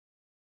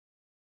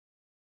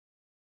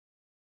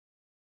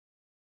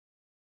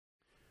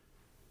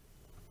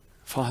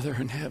Father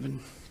in heaven,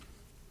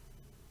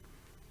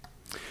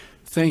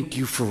 thank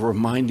you for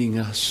reminding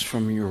us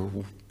from your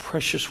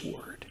precious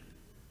word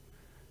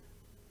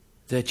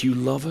that you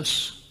love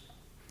us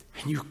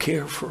and you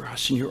care for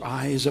us and your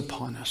eye is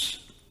upon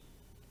us.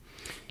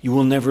 You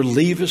will never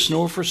leave us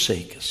nor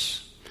forsake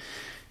us.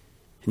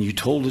 And you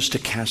told us to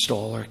cast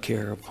all our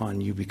care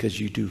upon you because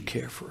you do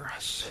care for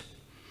us.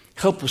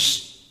 Help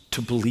us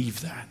to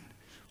believe that,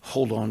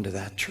 hold on to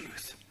that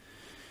truth,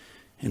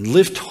 and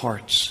lift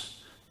hearts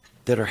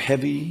that are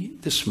heavy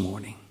this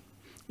morning.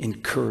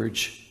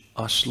 Encourage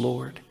us,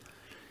 Lord,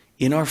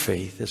 in our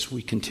faith as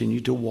we continue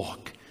to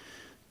walk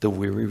the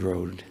weary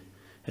road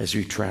as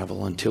we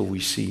travel until we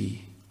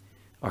see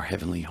our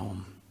heavenly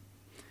home.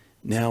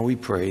 Now we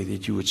pray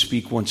that you would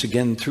speak once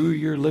again through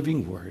your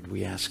living word.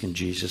 We ask in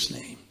Jesus'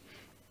 name.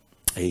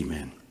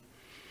 Amen.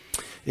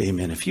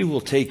 Amen. If you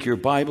will take your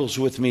Bibles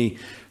with me,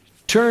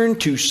 turn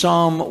to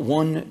Psalm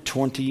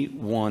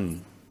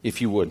 121,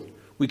 if you would.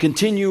 We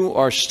continue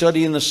our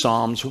study in the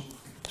Psalms,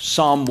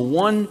 Psalm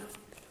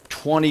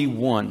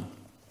 121.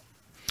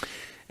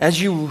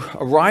 As you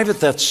arrive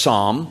at that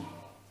psalm,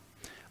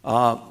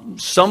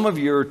 some of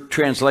your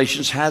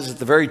translations has at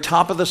the very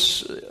top of the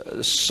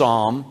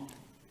psalm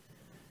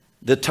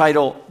the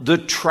title, The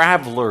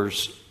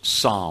Traveler's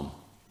Psalm.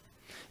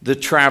 The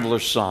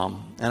Traveler's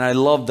Psalm. And I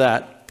love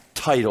that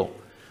title.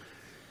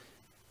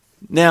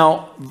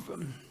 Now,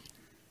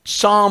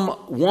 Psalm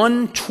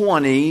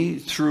 120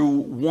 through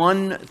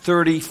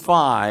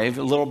 135,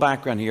 a little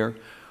background here,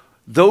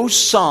 those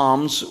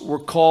psalms were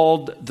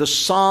called the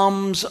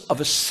Psalms of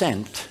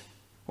Ascent,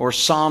 or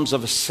Psalms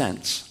of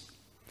Ascents.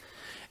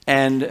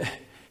 And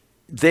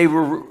they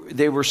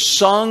were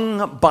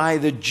sung by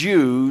the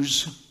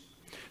Jews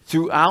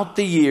throughout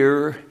the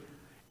year,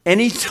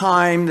 any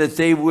time that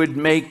they would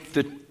make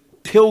the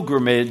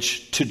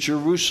pilgrimage to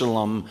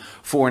Jerusalem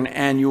for an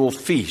annual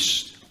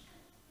feast,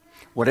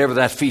 whatever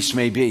that feast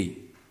may be.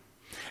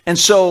 And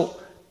so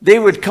they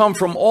would come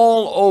from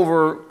all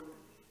over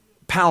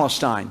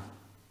Palestine,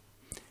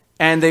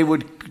 and they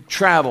would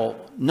travel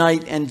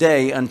night and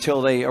day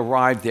until they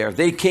arrived there.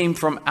 They came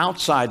from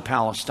outside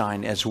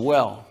Palestine as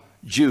well,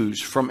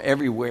 Jews from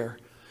everywhere,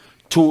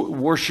 to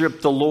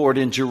worship the Lord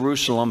in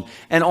Jerusalem.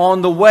 And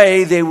on the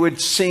way, they would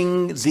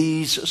sing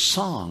these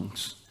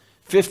songs,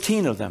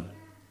 15 of them.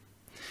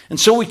 And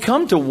so we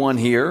come to one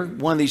here,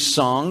 one of these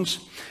songs.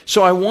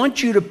 So I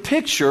want you to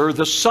picture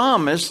the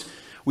psalmist.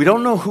 We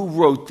don't know who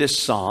wrote this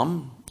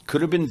psalm.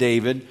 Could have been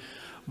David.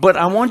 But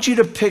I want you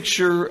to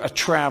picture a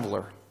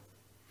traveler.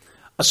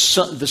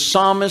 The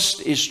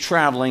psalmist is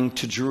traveling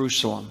to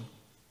Jerusalem.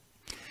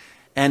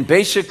 And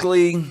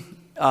basically,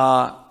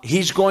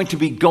 he's going to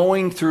be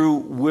going through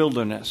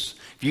wilderness.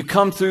 If you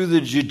come through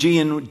the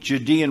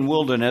Judean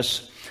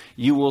wilderness,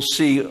 you will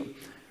see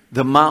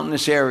the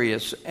mountainous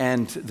areas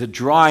and the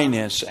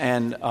dryness.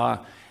 And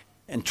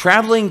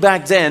traveling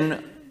back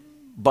then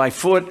by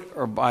foot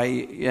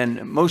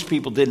and most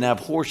people didn't have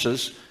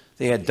horses.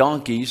 They had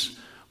donkeys,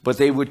 but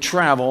they would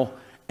travel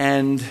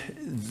and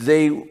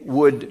they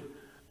would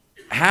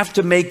have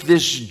to make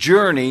this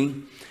journey.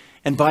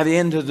 And by the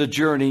end of the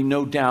journey,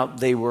 no doubt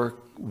they were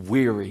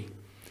weary.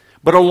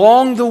 But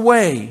along the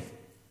way,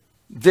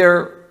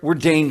 there were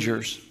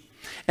dangers.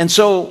 And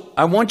so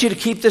I want you to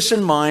keep this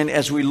in mind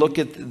as we look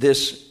at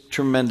this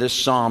tremendous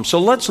psalm. So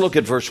let's look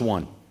at verse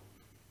 1.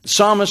 The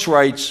psalmist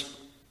writes,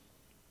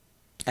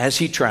 as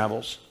he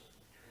travels,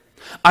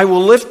 I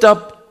will lift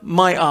up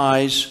my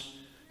eyes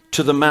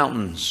to the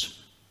mountains.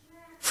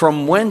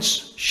 From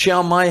whence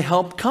shall my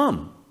help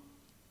come?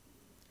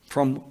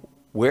 From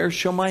where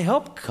shall my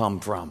help come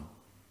from?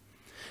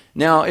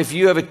 Now, if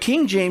you have a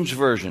King James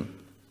Version,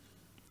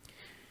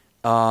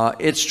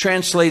 it's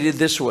translated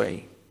this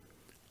way.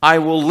 I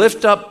will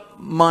lift up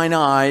mine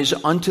eyes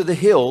unto the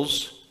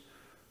hills,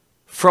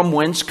 from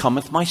whence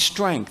cometh my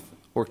strength,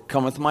 or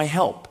cometh my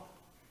help.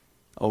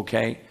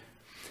 Okay?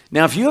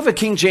 Now, if you have a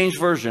King James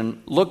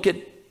Version, look at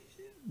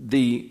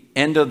the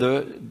end of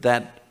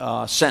that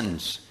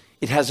sentence.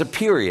 It has a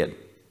period.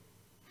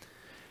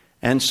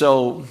 And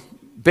so,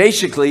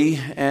 basically,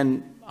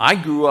 and I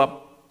grew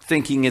up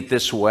thinking it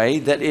this way,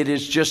 that it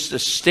is just a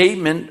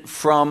statement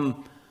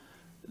from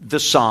the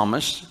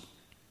psalmist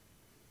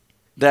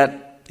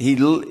that he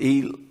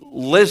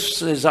lifts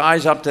his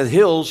eyes up to the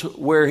hills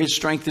where his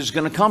strength is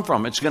going to come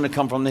from. It's going to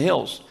come from the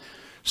hills.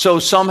 So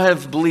some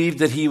have believed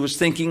that he was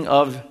thinking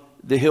of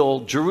the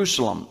hill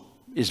Jerusalem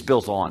is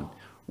built on,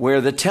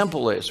 where the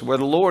temple is, where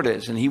the Lord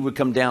is, and he would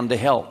come down to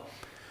help.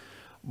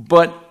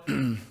 But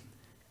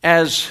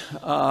as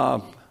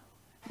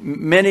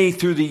many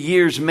through the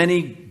years,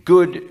 many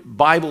good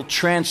Bible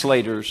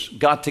translators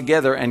got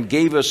together and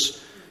gave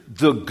us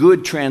the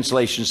good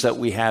translations that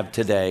we have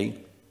today.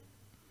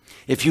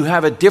 If you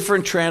have a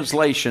different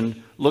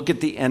translation, look at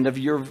the end of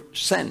your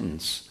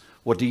sentence.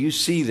 What do you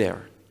see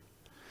there?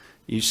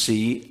 You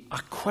see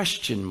a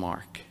question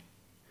mark.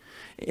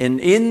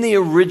 And in the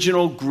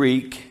original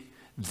Greek,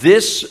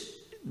 this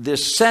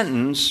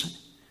sentence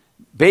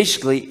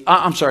basically,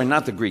 I'm sorry,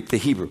 not the Greek, the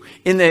Hebrew.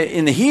 In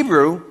the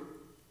Hebrew,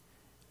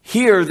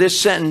 here this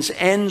sentence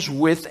ends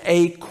with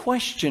a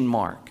question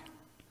mark.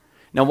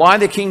 Now, why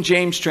the King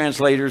James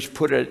translators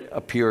put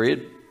a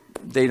period,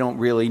 they don't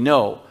really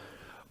know.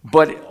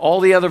 But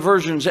all the other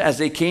versions, as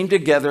they came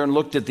together and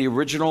looked at the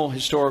original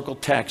historical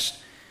text,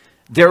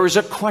 there is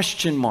a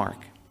question mark.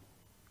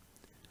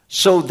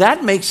 So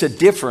that makes a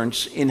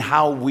difference in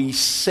how we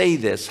say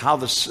this, how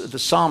the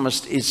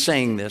psalmist is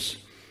saying this.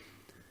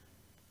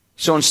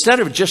 So instead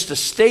of just a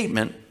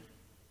statement,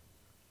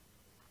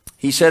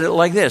 he said it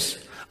like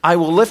this: I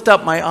will lift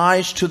up my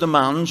eyes to the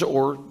mountains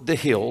or the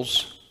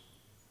hills.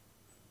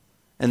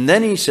 And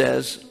then he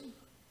says,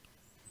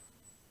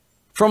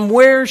 from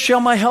where shall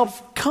my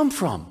help come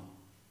from?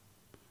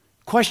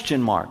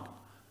 Question mark.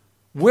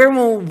 Where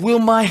will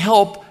my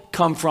help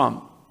come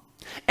from?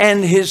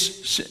 And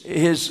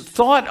his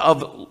thought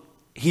of,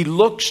 he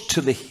looks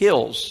to the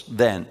hills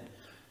then.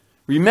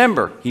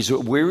 Remember, he's a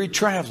weary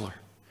traveler.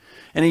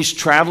 And he's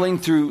traveling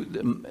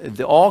through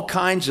all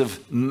kinds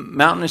of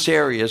mountainous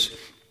areas.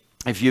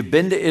 If you've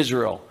been to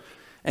Israel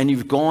and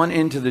you've gone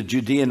into the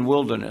Judean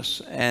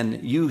wilderness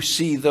and you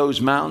see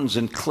those mountains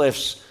and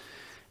cliffs,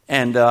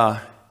 and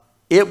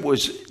it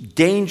was a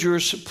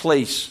dangerous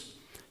place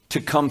to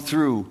come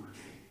through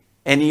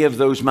any of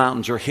those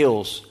mountains or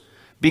hills,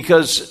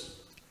 because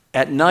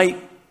at night,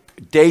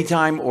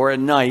 daytime or at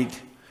night,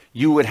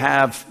 you would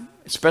have,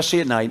 especially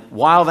at night,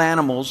 wild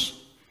animals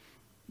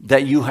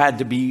that you had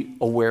to be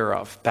aware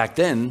of. Back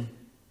then,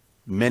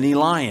 many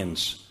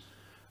lions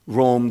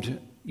roamed,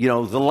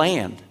 the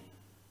land,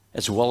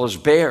 as well as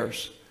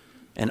bears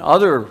and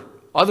other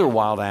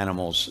wild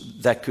animals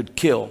that could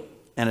kill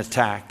and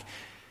attack.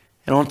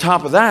 And on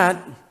top of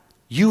that,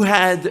 you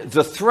had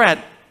the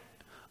threat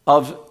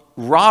of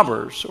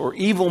robbers or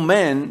evil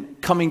men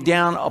coming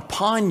down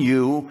upon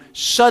you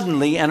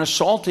suddenly and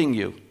assaulting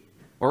you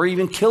or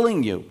even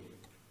killing you.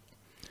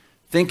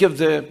 Think of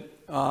the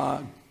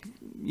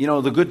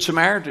Good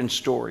Samaritan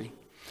story.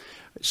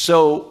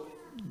 So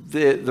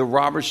the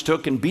robbers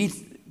took and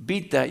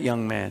beat that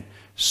young man.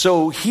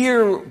 So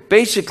here,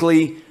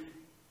 basically,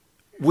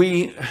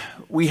 we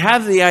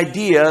have the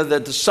idea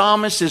that the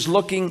psalmist is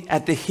looking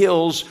at the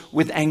hills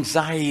with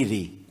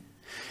anxiety.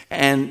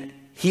 And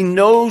he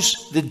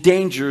knows the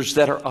dangers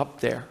that are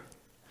up there.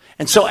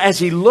 And so as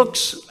he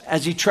looks,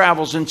 as he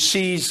travels and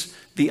sees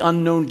the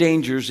unknown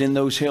dangers in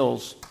those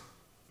hills,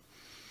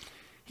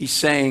 he's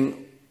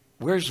saying,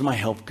 where's my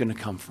help going to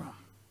come from?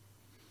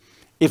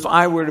 If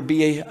I were to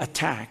be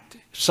attacked,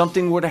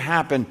 something were to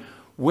happen,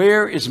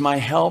 where is my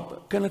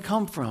help going to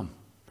come from?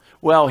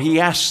 Well, he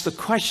asks the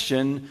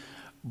question,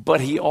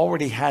 but he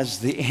already has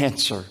the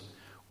answer,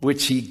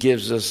 which he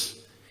gives us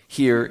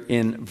here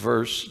in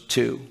verse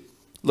 2.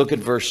 Look at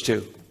verse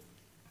 2.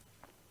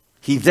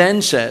 He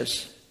then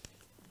says,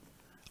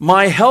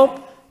 my help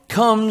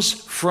comes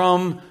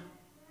from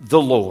the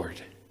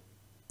Lord,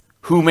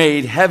 who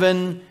made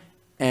heaven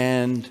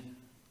and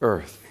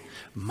earth.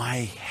 My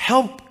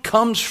help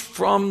comes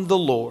from the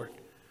Lord,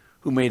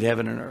 who made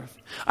heaven and earth.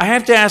 I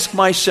have to ask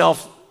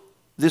myself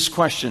this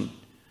question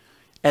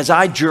as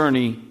I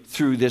journey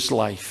through this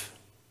life.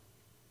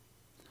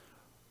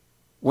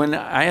 When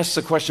I ask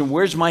the question,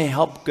 where's my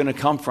help going to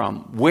come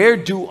from? Where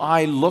do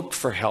I look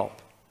for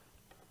help?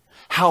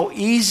 How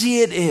easy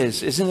it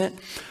is, isn't it,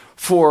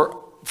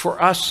 for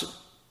us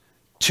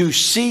to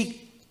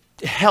seek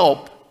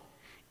help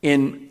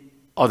in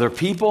other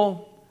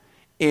people,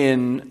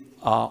 in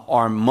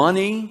our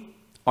money,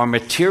 our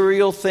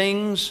material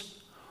things,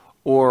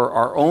 or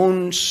our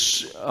own,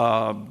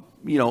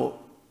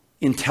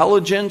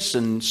 intelligence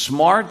and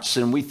smarts,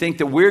 and we think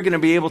that we're going to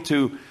be able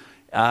to,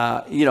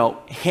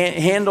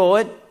 handle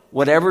it,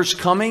 whatever's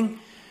coming,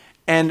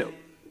 and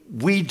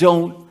we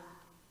don't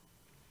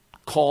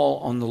call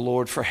on the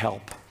Lord for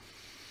help.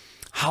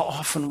 How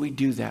often we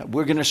do that.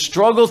 We're going to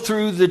struggle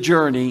through the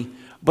journey,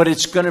 but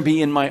it's going to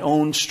be in my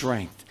own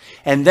strength.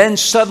 And then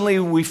suddenly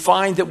we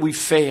find that we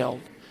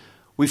failed.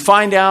 We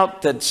find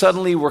out that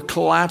suddenly we're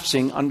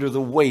collapsing under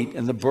the weight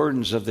and the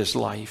burdens of this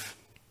life.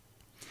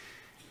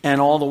 And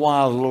all the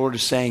while the Lord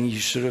is saying, you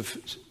should have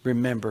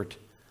remembered,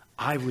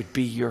 I would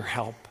be your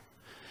help.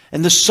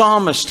 And the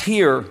psalmist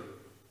here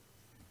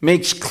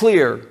makes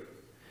clear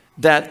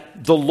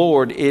that the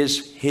Lord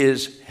is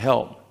his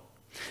help.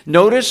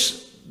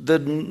 Notice the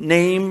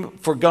name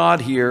for God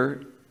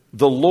here,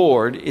 the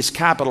Lord, is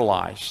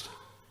capitalized.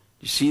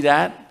 You see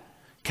that?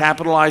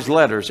 Capitalized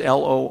letters,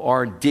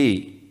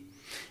 L-O-R-D.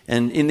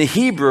 And in the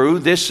Hebrew,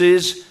 this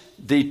is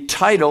the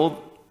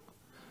title,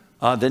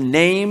 the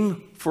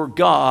name for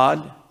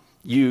God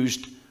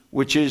used,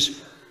 which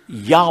is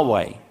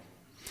Yahweh.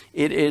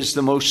 It is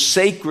the most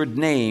sacred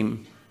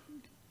name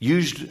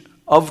used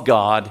of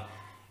God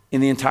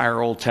in the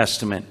entire Old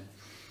Testament.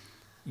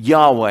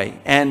 Yahweh.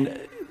 And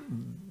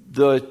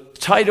the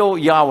title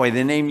Yahweh,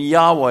 the name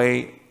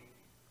Yahweh,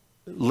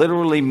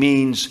 literally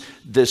means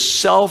the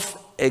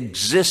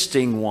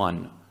self-existing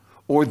one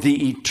or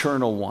the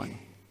eternal one.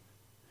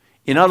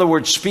 In other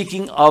words,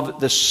 speaking of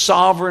the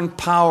sovereign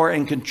power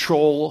and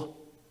control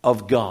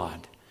of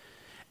God.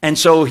 And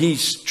so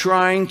he's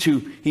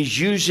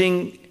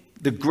using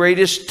the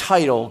greatest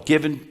title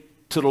given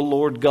to the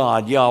Lord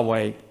God,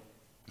 Yahweh,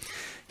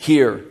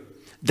 here,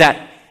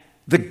 that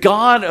the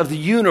God of the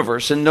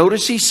universe, and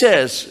notice he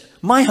says,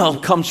 my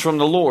help comes from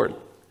the Lord.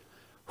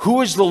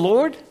 Who is the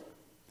Lord?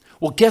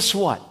 Well, guess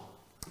what?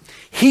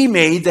 He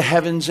made the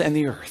heavens and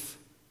the earth.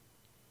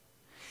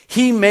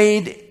 He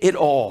made it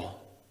all.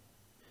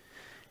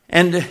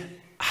 And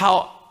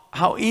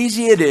how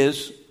easy it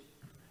is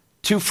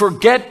to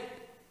forget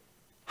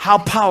how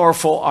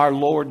powerful our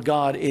Lord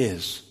God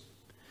is.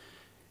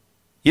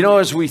 You know,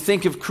 as we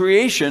think of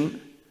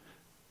creation,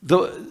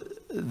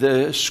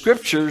 the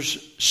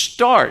scriptures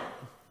start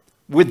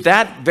with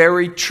that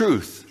very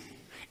truth.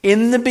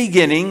 In the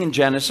beginning, in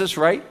Genesis,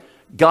 right?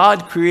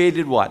 God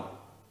created what?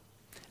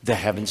 The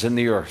heavens and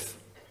the earth.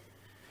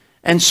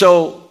 And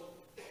so,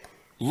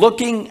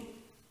 looking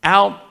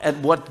out at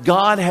what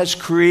God has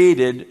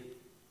created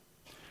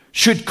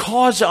should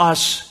cause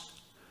us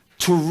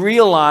to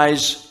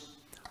realize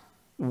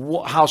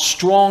how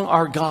strong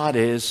our God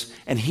is,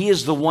 and He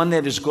is the one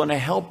that is going to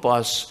help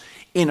us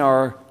in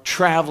our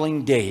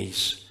traveling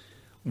days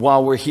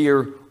while we're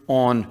here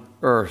on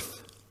earth.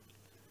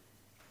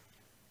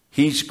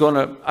 He's going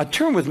to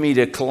turn with me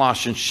to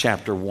Colossians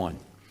chapter 1.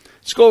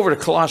 Let's go over to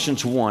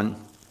Colossians 1.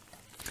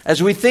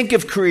 As we think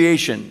of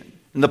creation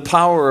and the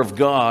power of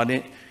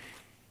God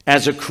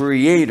as a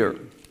creator,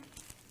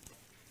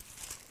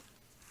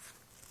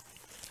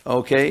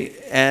 okay,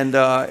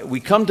 and we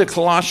come to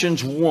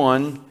Colossians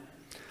 1.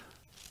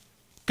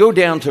 Go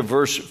down to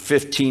verse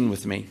 15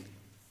 with me.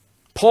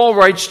 Paul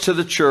writes to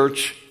the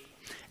church,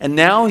 and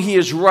now he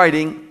is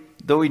writing,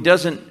 though he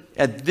doesn't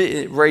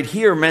right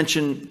here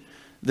mention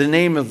the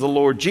name of the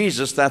Lord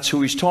Jesus, that's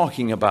who he's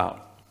talking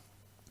about.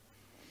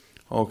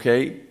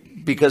 Okay,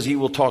 because he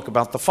will talk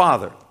about the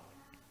Father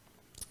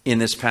in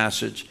this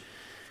passage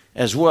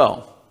as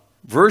well.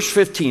 Verse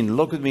 15,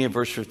 look with me at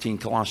verse 15,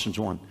 Colossians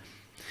 1.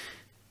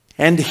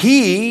 And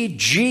he,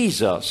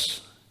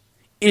 Jesus,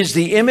 is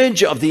the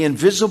image of the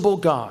invisible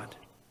God,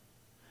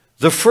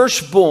 the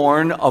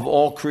firstborn of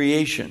all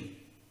creation.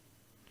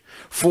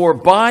 For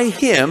by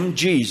him,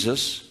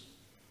 Jesus,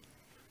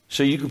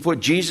 so you can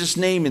put Jesus'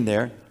 name in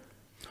there,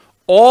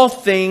 all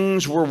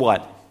things were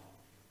what?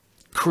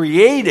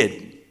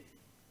 Created,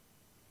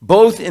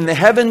 both in the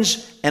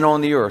heavens and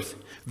on the earth,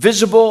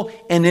 visible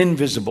and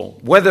invisible.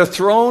 Whether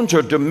thrones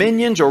or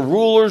dominions or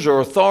rulers or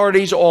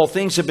authorities, all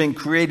things have been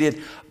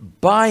created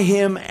by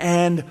him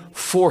and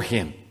for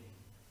him.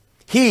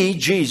 He,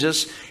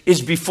 Jesus,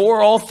 is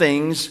before all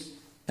things,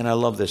 and I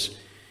love this.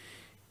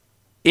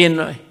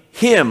 In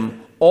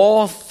him,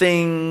 all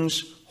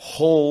things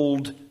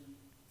hold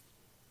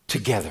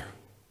together.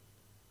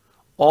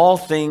 All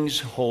things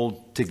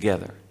hold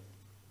together.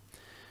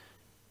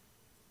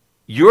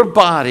 Your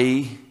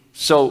body,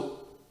 so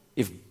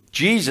if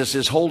Jesus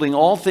is holding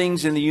all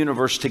things in the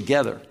universe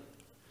together,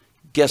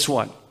 guess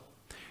what?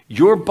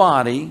 Your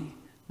body,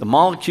 the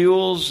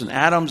molecules and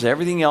atoms,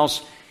 everything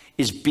else,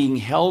 is being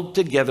held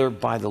together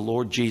by the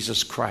Lord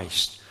Jesus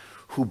Christ,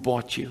 who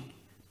bought you,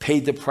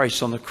 paid the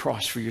price on the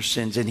cross for your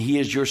sins, and he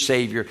is your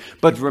Savior.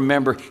 But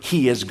remember,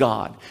 he is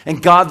God.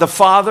 And God the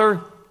Father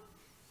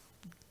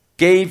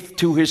gave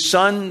to his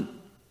Son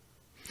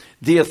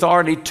the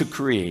authority to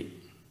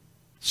create.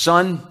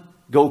 Son,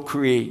 go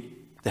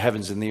create the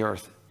heavens and the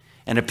earth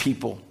and a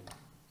people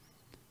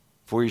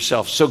for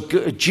yourself. So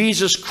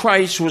Jesus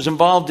Christ was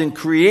involved in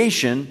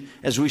creation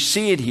as we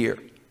see it here.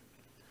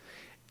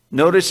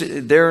 Notice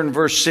there in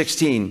verse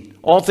 16,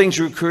 all things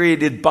were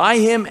created by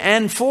him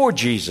and for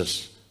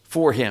Jesus,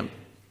 for him.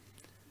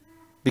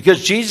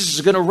 Because Jesus is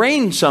going to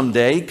reign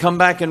someday, come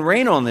back and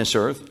reign on this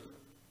earth.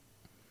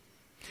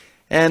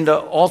 And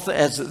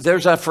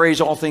there's that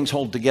phrase, all things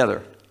hold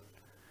together.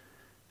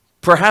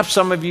 Perhaps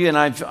some of you, and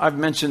I've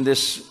mentioned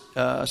this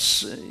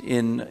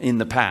in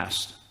the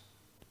past.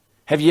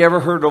 Have you ever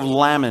heard of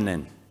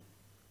laminin?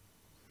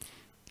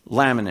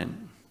 Laminin.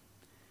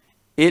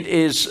 It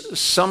is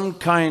some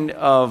kind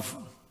of,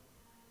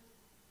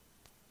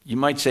 you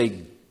might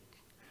say,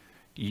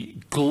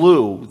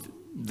 glue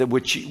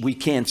which we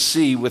can't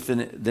see with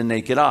the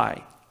naked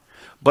eye.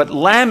 But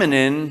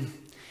laminin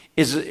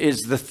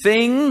is the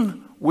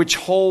thing which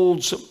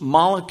holds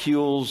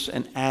molecules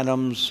and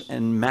atoms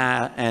and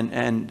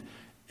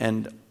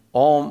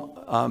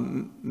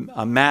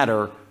all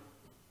matter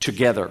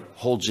together,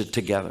 holds it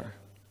together.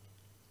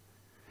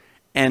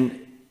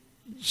 And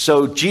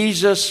so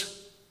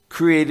Jesus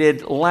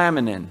created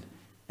laminin,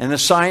 and the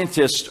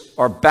scientists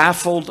are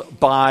baffled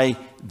by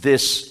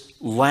this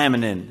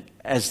laminin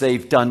as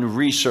they've done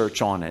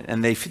research on it,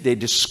 and they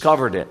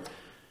discovered it.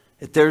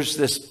 There's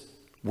this,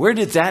 where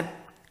did that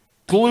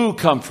glue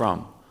come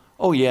from?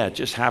 Oh yeah, it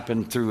just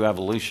happened through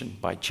evolution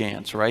by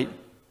chance, right?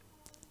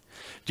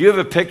 Do you have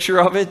a picture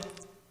of it,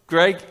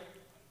 Greg?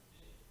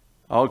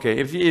 Okay,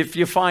 if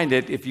you find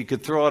it, if you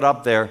could throw it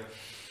up there.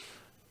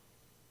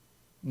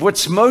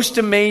 What's most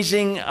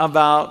amazing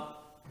about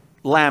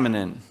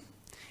laminin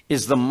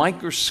is the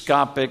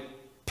microscopic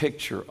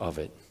picture of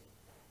it.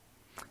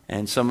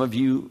 And some of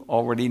you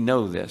already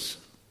know this.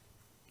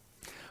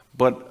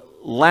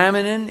 But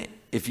laminin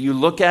if you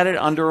look at it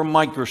under a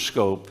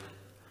microscope,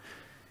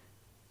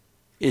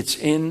 it's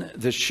in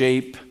the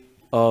shape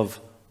of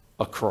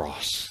a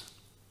cross.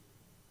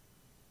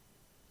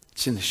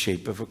 It's in the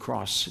shape of a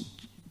cross.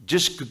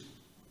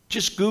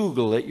 Just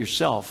Google it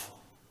yourself.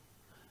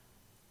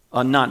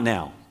 Not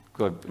now.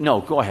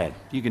 Go ahead.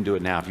 You can do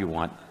it now if you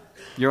want.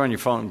 You're on your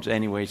phones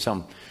anyway.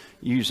 Some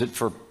use it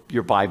for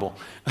your Bible.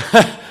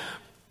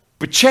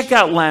 But check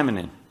out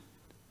laminin.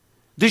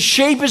 The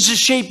shape is the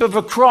shape of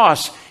a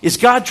cross. Is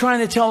God trying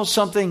to tell us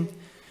something?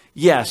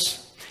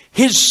 Yes.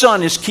 His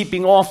Son is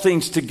keeping all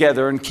things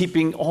together and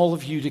keeping all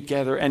of you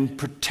together and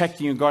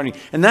protecting and guarding.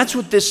 And that's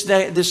what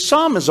this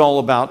psalm is all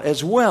about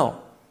as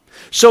well.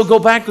 So go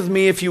back with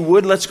me if you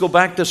would. Let's go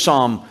back to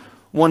Psalm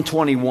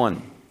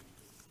 121.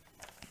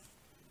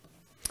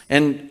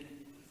 And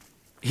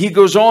he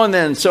goes on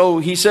then. So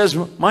he says,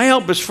 my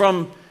help is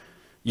from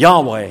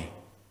Yahweh,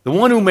 the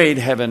one who made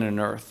heaven and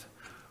earth,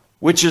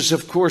 which is,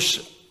 of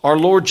course, our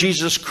Lord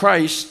Jesus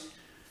Christ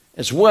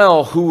as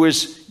well, who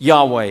is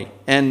Yahweh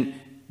and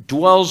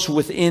dwells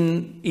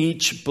within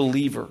each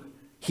believer.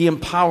 He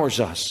empowers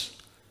us.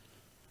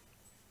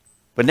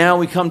 But now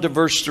we come to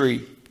verse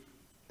 3.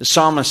 The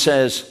psalmist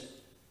says,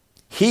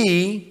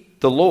 He,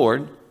 the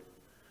Lord,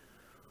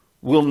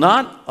 will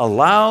not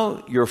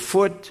allow your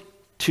foot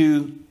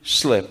to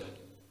slip.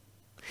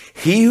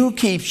 He who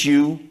keeps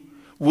you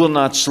will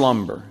not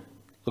slumber.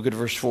 Look at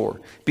verse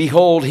 4.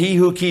 Behold, he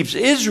who keeps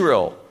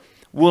Israel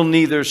will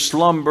neither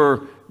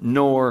slumber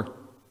nor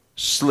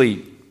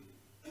sleep.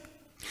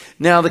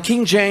 Now, the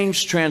King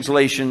James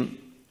translation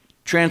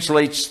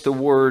translates the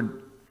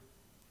word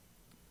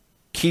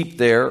keep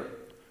there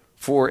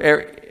for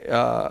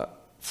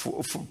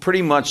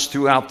pretty much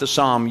throughout the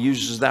psalm,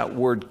 uses that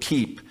word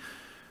keep.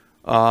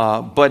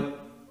 But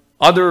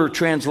other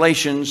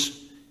translations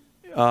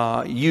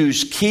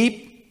use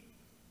keep,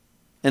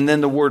 and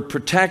then the word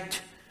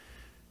protect,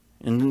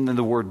 and then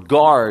the word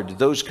guard,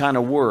 those kind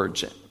of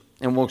words.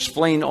 And we'll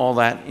explain all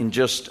that in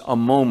just a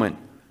moment.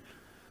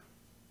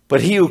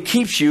 But he who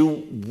keeps you,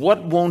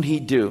 what won't he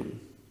do?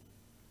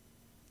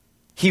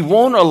 He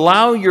won't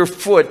allow your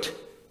foot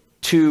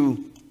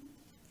to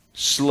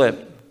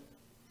slip.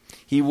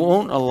 He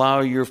won't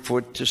allow your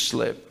foot to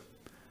slip.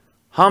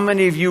 How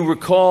many of you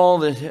recall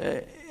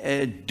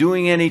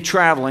doing any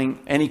traveling,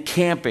 any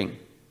camping?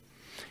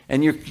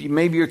 And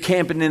maybe you're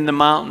camping in the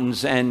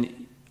mountains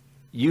and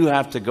you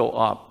have to go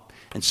up.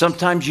 And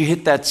sometimes you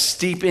hit that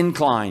steep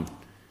incline.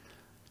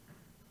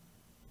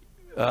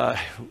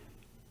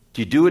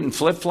 Do you do it in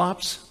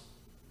flip-flops?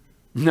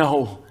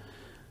 No.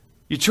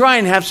 You try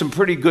and have some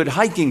pretty good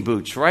hiking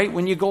boots, right,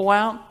 when you go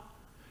out?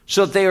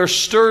 So that they are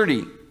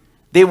sturdy.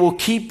 They will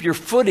keep your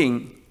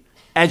footing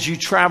as you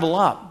travel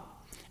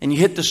up. And you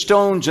hit the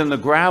stones and the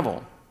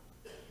gravel.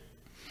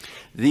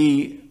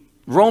 The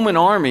Roman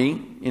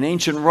army in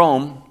ancient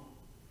Rome,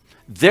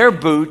 their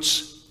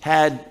boots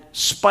had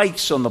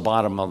spikes on the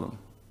bottom of them.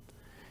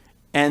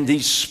 And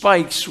these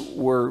spikes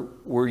were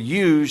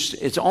used,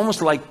 it's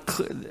almost like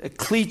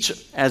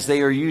cleats as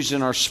they are used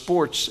in our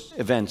sports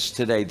events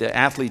today. The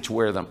athletes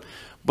wear them.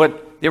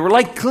 But they were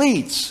like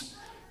cleats,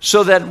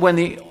 so that when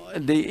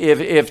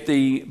if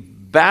the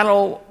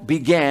battle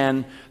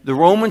began, the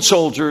Roman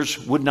soldiers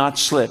would not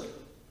slip.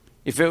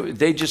 If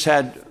they just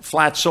had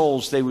flat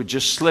soles, they would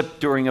just slip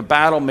during a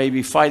battle,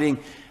 maybe fighting,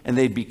 and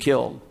they'd be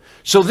killed.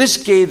 So this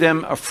gave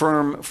them a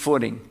firm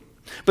footing.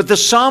 But the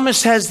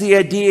psalmist has the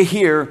idea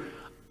here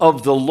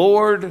of the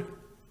Lord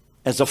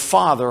as a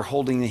father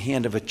holding the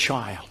hand of a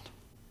child.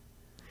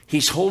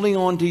 He's holding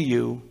on to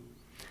you,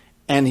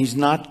 and he's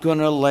not going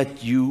to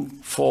let you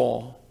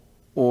fall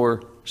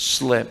or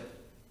slip.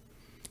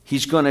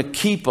 He's going to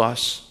keep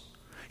us.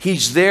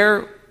 He's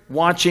there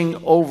watching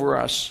over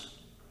us.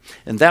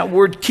 And that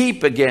word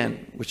keep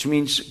again, which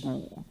means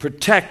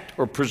protect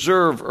or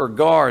preserve or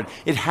guard,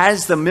 it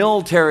has the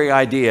military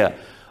idea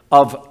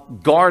of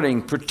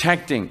guarding,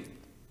 protecting.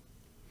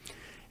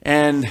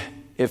 And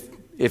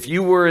if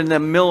you were in the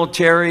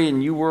military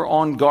and you were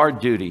on guard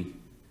duty,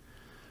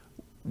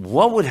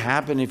 what would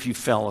happen if you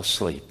fell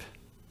asleep?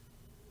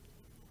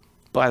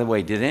 By the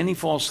way, did any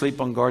fall asleep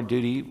on guard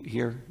duty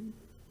here?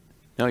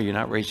 No, you're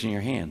not raising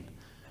your hand.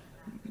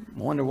 I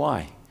wonder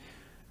why.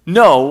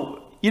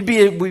 No, they'd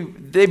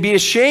be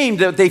ashamed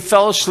that they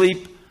fell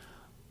asleep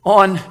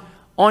on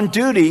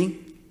duty,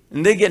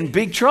 and they get in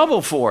big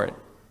trouble for it.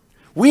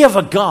 We have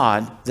a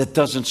God that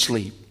doesn't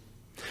sleep.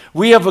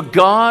 We have a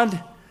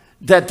God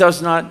that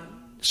does not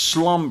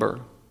slumber.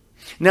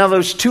 Now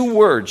those two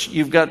words,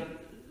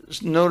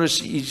 notice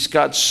he's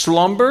got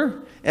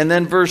slumber, and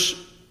then verse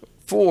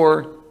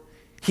 4,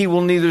 he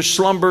will neither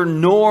slumber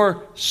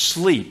nor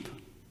sleep.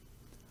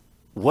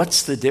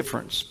 What's the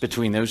difference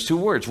between those two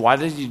words? Why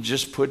did you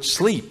just put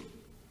sleep?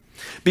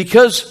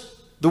 Because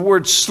the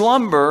word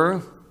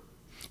slumber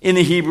in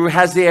the Hebrew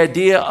has the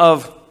idea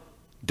of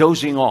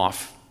dozing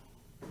off,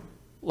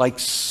 like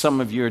some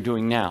of you are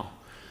doing now.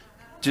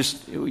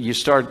 Just, you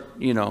start,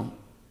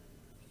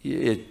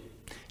 it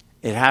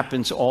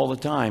happens all the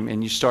time,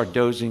 and you start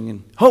dozing,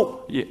 and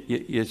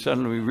you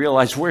suddenly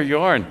realize where you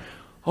are, and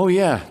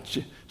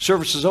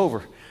Service is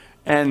over.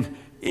 And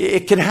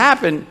it can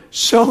happen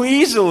so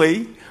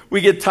easily.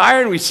 We get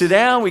tired, we sit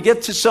down, we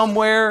get to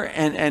somewhere,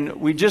 and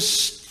we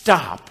just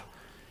stop.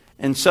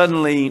 And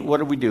suddenly,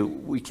 what do?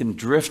 We can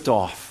drift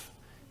off,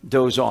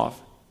 doze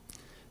off.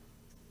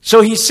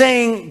 So he's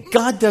saying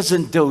God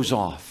doesn't doze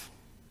off.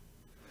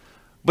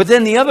 But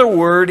then the other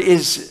word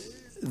is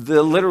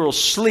the literal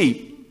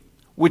sleep,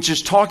 which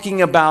is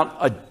talking about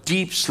a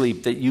deep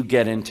sleep that you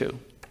get into.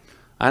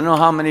 I don't know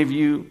how many of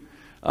you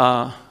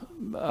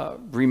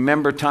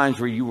remember times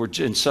where you were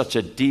in such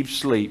a deep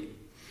sleep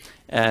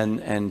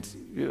and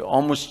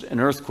almost an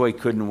earthquake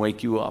couldn't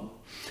wake you up.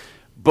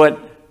 But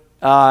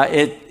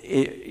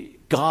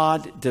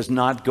God does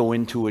not go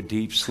into a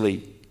deep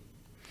sleep.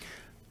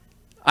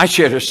 I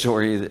shared a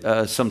story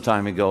some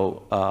time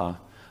ago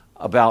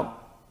about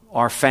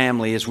our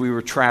family as we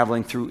were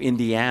traveling through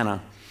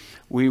Indiana.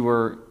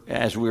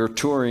 As we were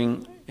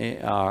touring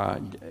in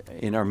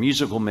our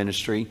musical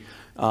ministry,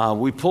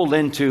 we pulled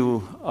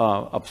into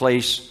a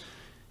place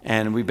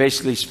and we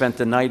basically spent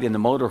the night in the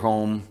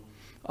motorhome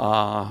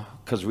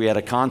because we had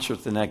a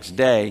concert the next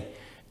day.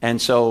 And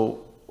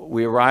so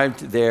we arrived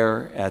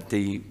there at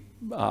the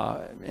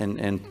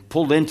and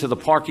pulled into the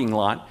parking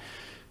lot,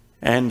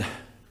 and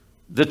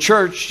the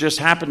church just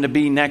happened to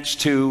be next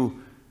to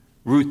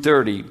Route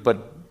 30.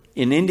 But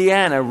in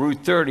Indiana,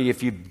 Route 30,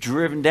 if you've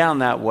driven down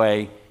that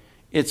way,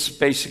 it's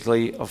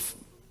basically a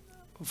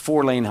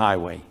 4-lane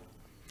highway.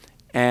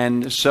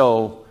 And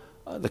so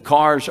the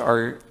cars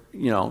are,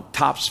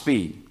 top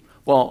speed.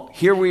 Well,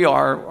 here we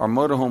are. Our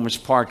motorhome is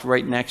parked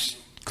right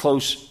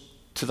close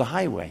to the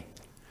highway.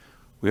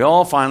 We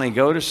all finally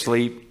go to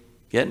sleep,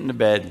 get into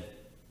bed.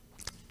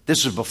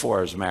 This was before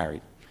I was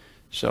married.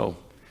 So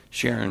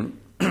Sharon,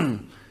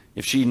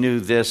 if she knew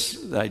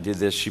this, I did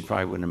this, she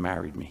probably wouldn't have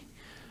married me.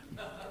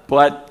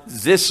 But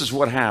this is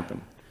what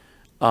happened.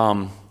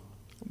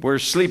 We're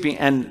sleeping,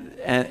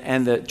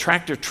 and the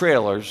tractor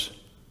trailers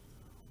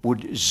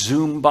would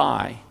zoom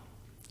by.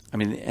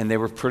 And they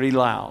were pretty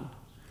loud.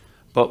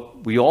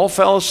 But we all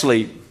fell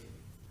asleep.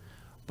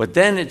 But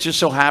then it just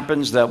so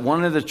happens that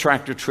one of the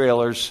tractor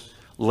trailers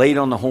laid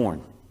on the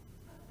horn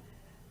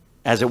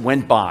as it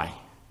went by.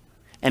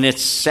 And it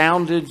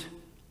sounded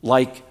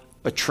like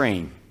a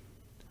train.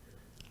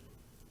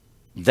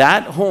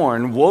 That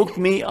horn woke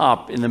me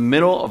up in the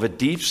middle of a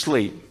deep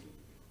sleep.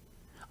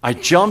 I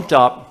jumped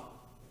up,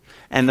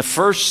 and the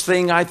first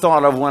thing I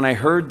thought of when I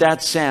heard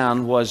that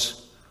sound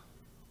was,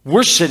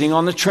 we're sitting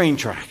on the train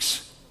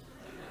tracks.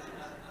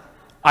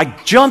 I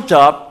jumped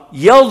up,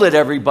 yelled at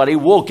everybody,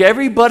 woke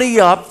everybody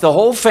up, the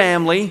whole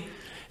family,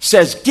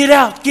 says, get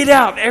out,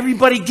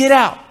 everybody get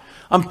out.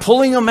 I'm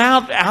pulling them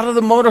out of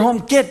the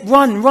motorhome.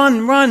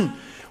 Run.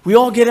 We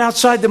all get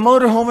outside the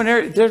motorhome,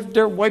 and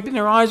they're wiping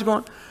their eyes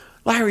going,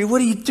 Larry,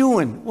 what are you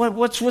doing?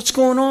 What's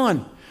going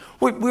on?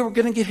 We were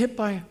going to get hit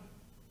by.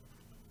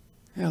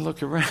 Yeah,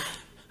 look around.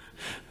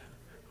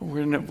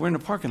 We're in a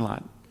parking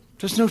lot.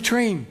 There's no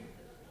train.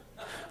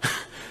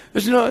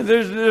 There's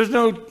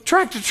no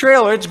tractor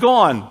trailer. It's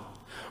gone.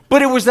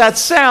 But it was that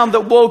sound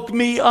that woke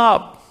me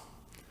up.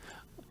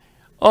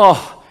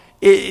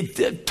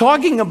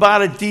 Talking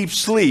about a deep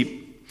sleep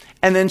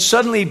and then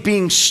suddenly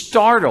being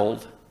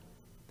startled.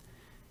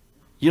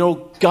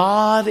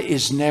 God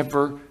is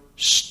never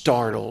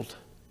startled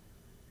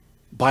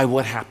by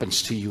what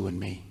happens to you and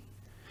me.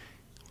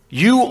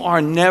 He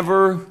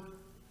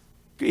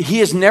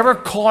is never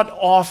caught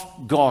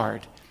off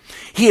guard.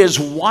 He is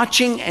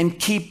watching and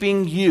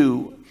keeping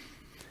you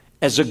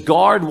as a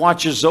guard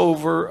watches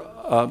over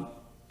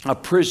a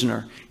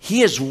prisoner.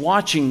 He is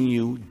watching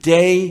you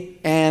day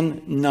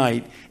and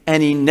night,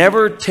 and he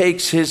never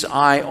takes his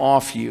eye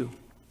off you.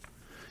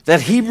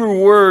 That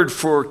Hebrew word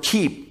for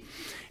keep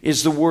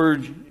is the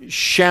word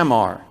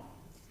shamar,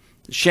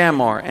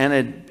 and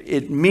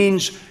it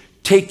means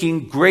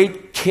taking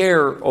great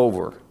care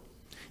over.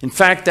 In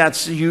fact,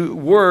 that's the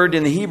word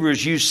in the Hebrew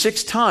is used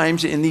 6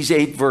 times in these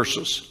 8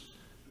 verses.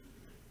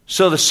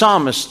 So the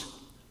psalmist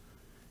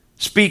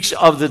speaks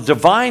of the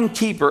divine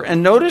keeper,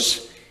 and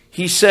notice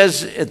he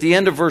says at the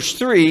end of verse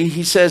 3,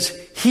 he says,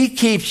 he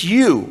keeps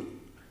you.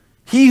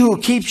 He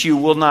who keeps you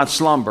will not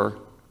slumber.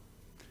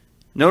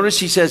 Notice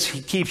he says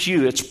he keeps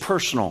you. It's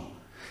personal.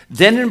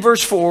 Then in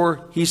verse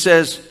 4, he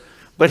says,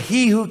 but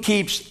he who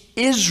keeps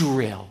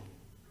Israel.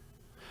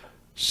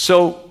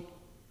 So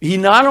he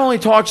not only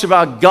talks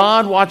about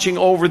God watching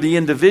over the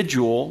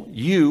individual,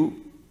 you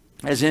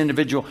as an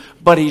individual,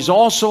 but he's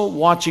also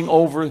watching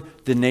over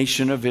the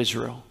nation of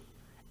Israel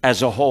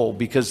as a whole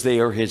because they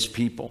are his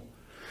people.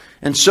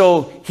 And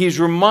so he's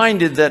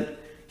reminding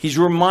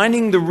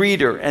the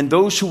reader and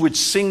those who would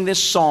sing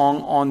this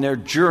song on their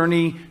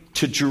journey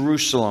to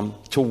Jerusalem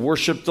to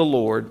worship the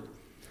Lord,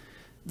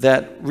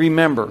 that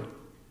remember,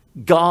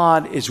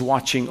 God is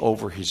watching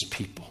over his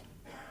people.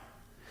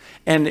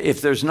 And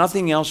if there's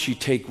nothing else you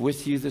take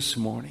with you this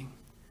morning,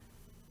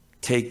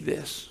 take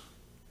this.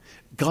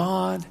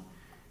 God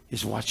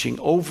is watching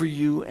over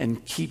you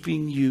and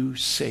keeping you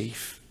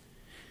safe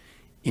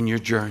in your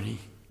journey.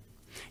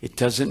 It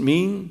doesn't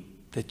mean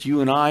that you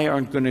and I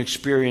aren't going to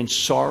experience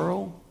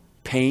sorrow,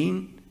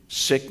 pain,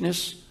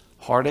 sickness,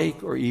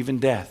 heartache, or even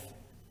death.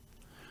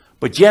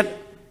 But yet,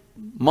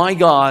 my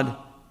God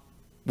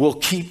will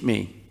keep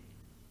me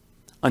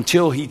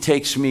until he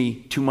takes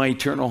me to my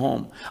eternal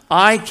home.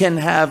 I can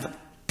have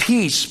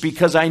peace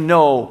because I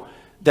know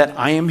that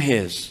I am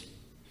his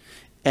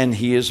and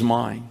he is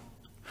mine.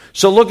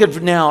 So look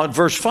at now at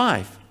verse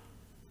 5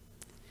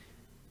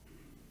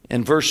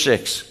 and verse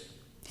 6.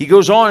 He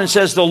goes on and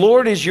says, the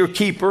Lord is your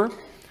keeper.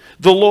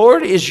 The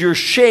Lord is your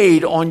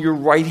shade on your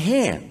right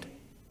hand.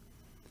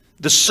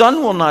 The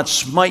sun will not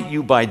smite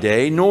you by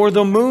day, nor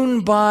the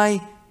moon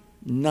by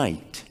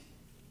night.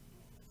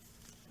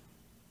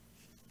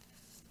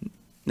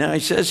 Now he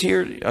says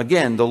here,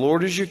 again, the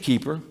Lord is your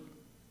keeper,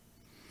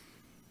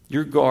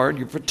 your guard,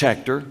 your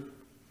protector.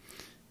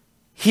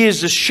 He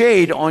is the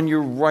shade on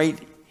your right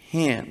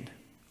hand.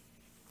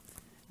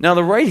 Now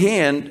the right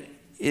hand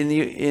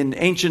in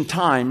ancient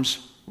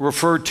times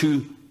referred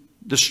to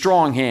the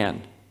strong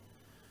hand.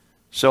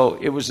 So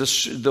it was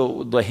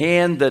the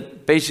hand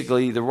that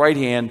basically, the right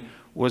hand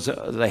was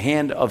the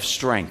hand of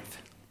strength.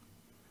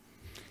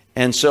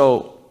 And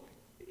so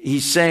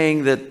he's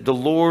saying that the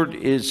Lord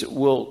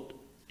will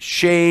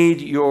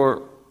shade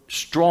your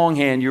strong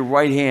hand, your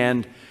right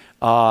hand,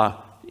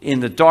 in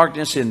the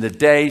darkness, in the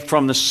day,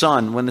 from the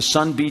sun. When the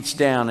sun beats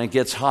down and it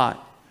gets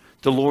hot,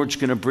 the Lord's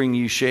going to bring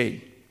you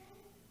shade.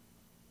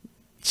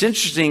 It's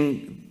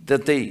interesting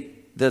that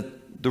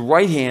the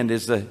right hand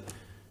is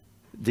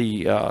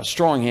the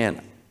strong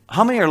hand.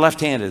 How many are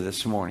left-handed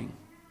this morning?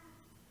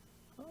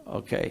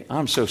 Okay,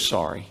 I'm so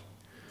sorry.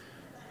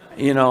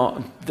 You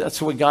know, that's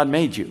the way God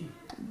made you.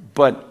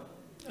 But,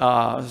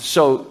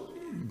 so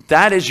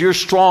that is your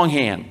strong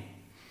hand.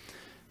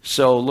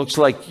 So it looks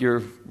like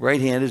your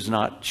right hand is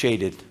not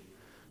shaded,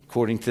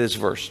 according to this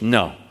verse.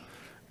 No,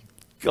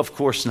 of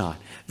course not.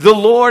 The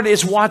Lord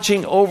is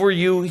watching over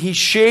you. He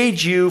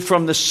shades you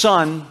from the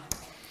sun.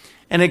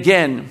 And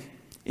again,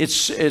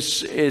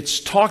 it's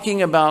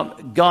talking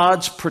about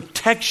God's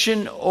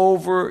protection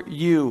over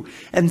you.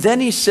 And then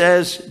he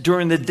says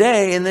during the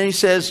day, and then he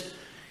says,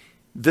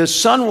 the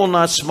sun will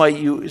not smite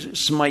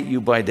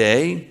you by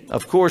day.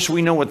 Of course,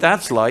 we know what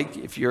that's like.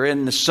 If you're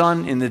in the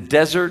sun in the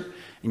desert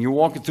and you're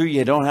walking through,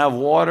 you don't have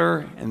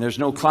water and there's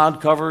no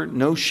cloud cover,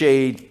 no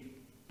shade,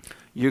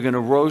 you're going to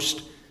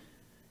roast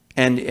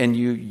and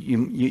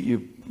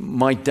you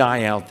might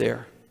die out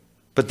there.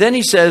 But then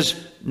he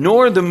says,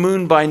 nor the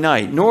moon by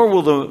night, nor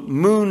will the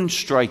moon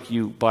strike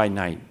you by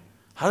night.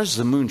 How does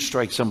the moon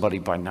strike somebody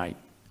by night?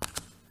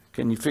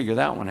 Can you figure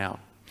that one out?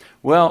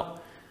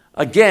 Well,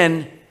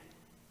 again,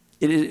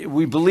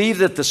 we believe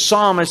that the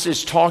psalmist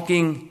is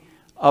talking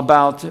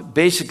about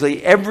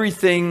basically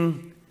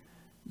everything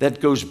that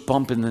goes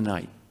bump in the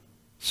night,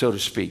 so to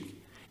speak.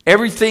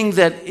 Everything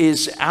that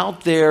is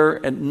out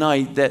there at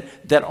night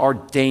that are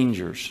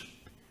dangers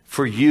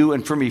for you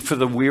and for me, for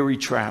the weary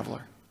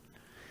traveler.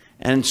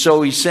 And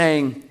so he's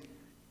saying,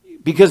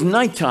 because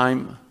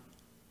nighttime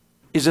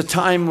is a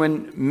time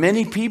when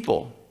many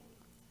people,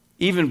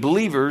 even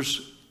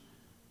believers,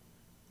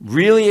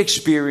 really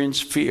experience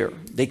fear.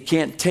 They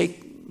can't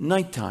take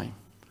nighttime.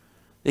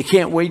 They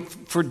can't wait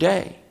for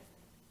day.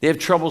 They have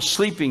trouble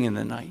sleeping in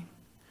the night.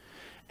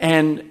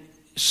 And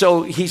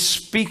so he's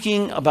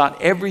speaking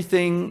about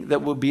everything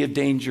that will be a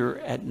danger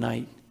at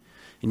night.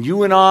 And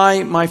you and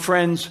I, my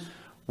friends,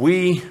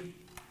 we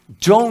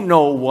don't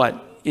know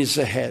what is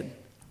ahead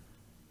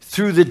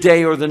through the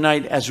day or the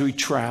night as we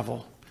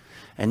travel.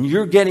 And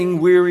you're getting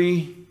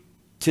weary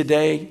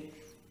today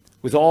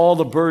with all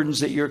the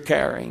burdens that you're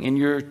carrying. And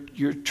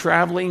you're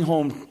traveling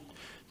home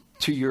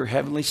to your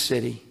heavenly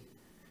city.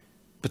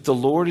 But the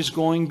Lord is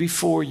going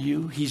before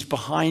you. He's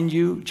behind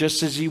you,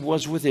 just as he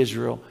was with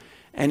Israel.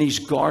 And he's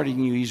guarding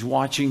you. He's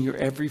watching your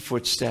every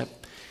footstep.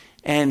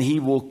 And he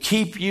will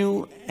keep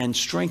you and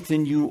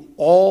strengthen you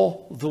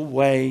all the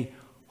way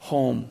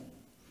home.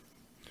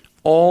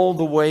 All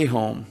the way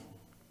home.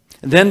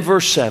 And then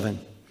verse 7.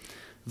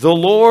 The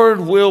Lord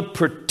will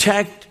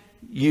protect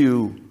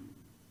you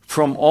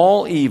from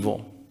all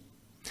evil.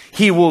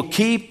 He will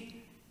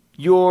keep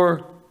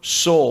your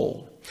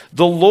soul.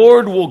 The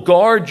Lord will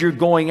guard your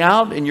going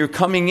out and your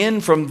coming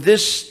in from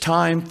this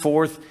time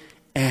forth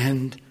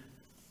and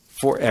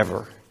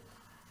forever.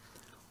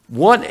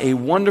 What a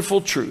wonderful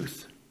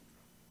truth.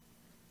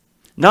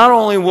 Not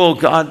only will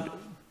God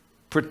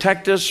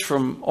protect us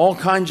from all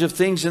kinds of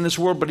things in this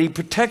world, but he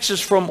protects us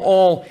from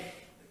all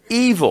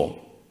evil.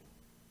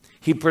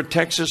 He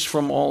protects us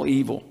from all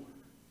evil.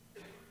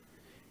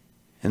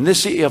 And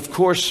this, of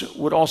course,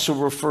 would also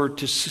refer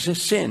to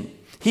sin.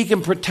 He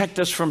can protect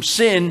us from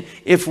sin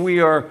if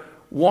we are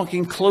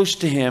walking close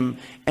to him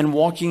and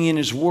walking in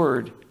his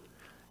word.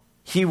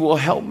 He will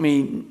help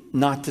me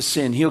not to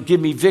sin. He'll give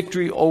me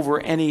victory over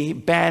any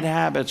bad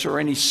habits or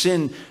any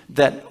sin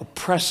that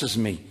oppresses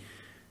me.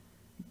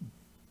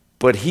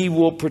 But he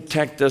will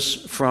protect us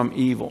from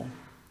evil.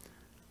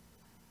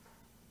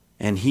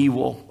 And he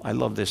will, I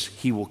love this,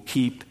 he will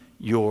keep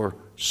your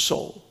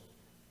soul.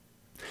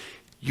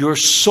 Your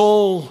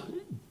soul,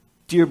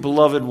 dear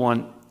beloved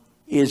one,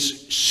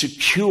 is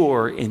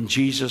secure in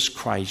Jesus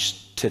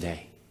Christ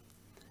today.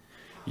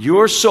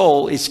 Your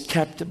soul is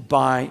kept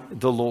by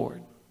the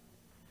Lord.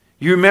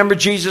 You remember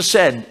Jesus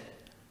said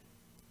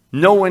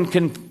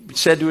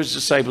to his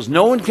disciples,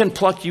 no one can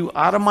pluck you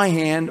out of my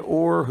hand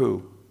or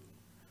who?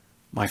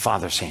 My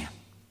Father's hand.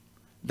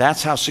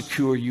 That's how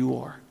secure you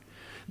are.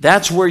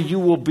 That's where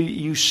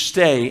you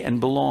stay and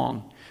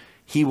belong.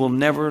 He will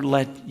never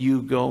let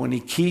you go, and he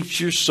keeps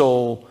your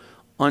soul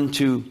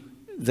unto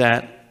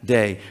that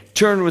day.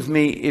 Turn with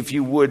me, if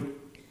you would,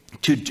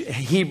 to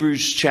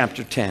Hebrews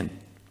chapter 10.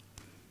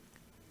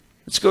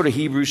 Let's go to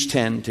Hebrews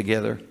 10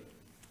 together.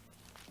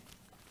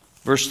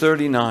 Verse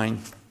 39.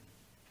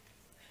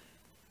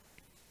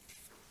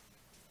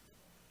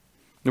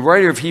 The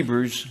writer of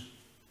Hebrews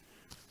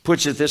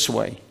puts it this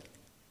way.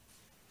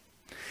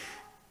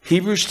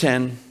 Hebrews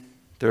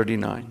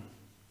 10:39.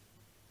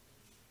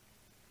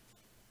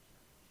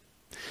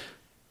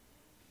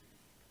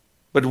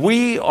 But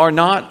we are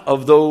not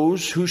of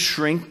those who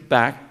shrink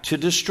back to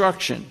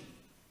destruction,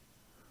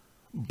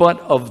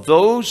 but of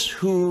those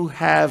who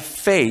have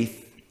faith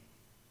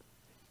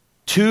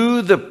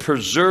to the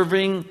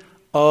preserving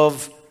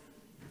of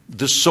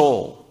the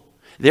soul.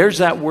 There's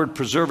that word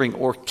preserving,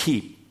 or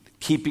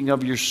keeping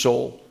of your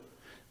soul.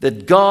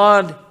 That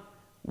God,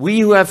 we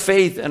who have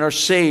faith and are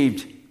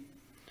saved,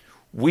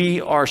 we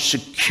are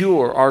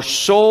secure. Our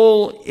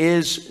soul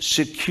is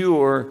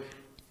secure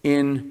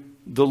in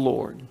the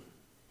Lord.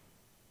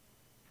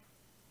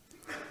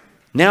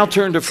 Now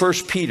turn to 1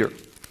 Peter.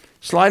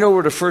 Slide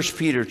over to 1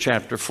 Peter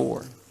chapter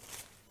 4.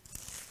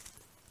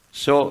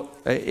 So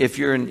if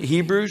you're in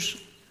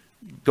Hebrews,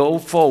 go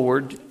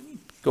forward,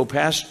 go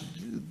past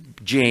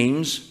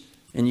James,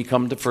 and you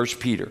come to 1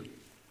 Peter.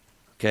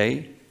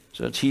 Okay?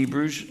 So it's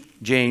Hebrews,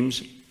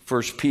 James,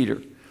 1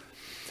 Peter.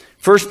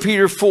 1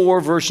 Peter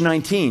 4, verse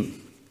 19.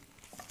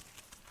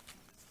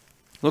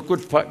 Look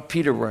what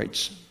Peter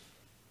writes.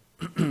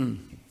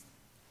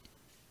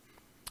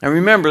 And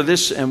remember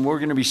this, and we're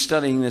going to be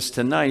studying this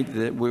tonight,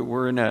 that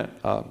we're in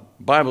a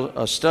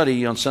Bible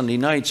study on Sunday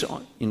nights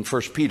in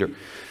 1 Peter.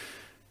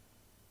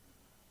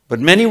 But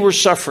many were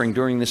suffering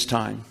during this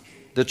time.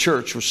 The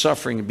church was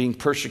suffering and being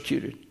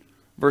persecuted.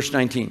 Verse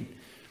 19.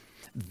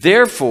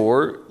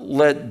 Therefore,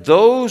 let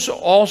those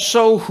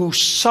also who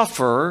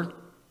suffer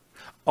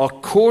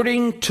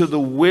according to the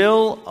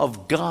will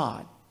of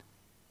God.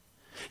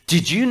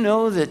 Did you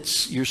know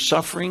that your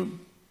suffering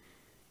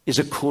is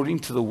according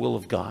to the will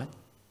of God?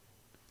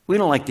 We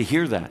don't like to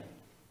hear that,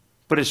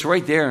 but it's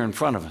right there in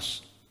front of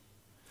us.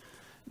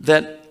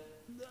 That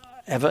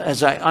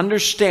as I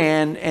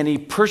understand any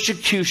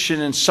persecution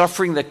and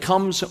suffering that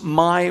comes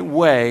my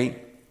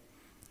way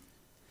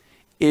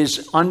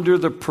is under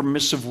the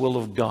permissive will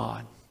of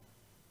God.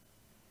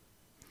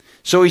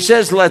 So he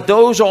says, let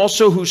those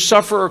also who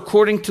suffer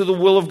according to the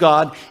will of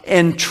God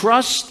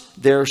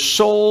entrust their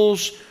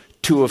souls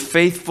to a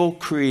faithful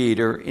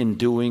Creator in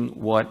doing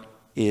what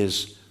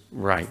is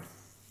right.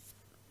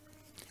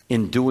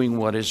 In doing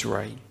what is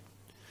right.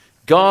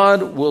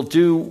 God will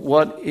do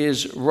what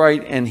is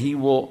right, and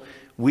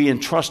we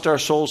entrust our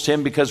souls to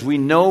Him because we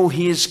know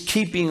He is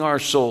keeping our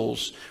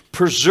souls,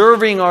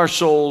 preserving our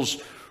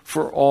souls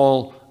for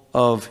all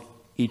of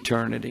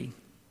eternity.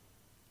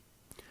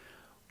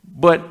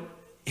 But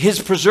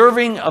His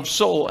preserving of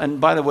soul, and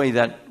by the way,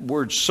 that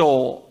word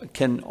soul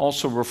can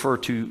also refer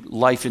to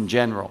life in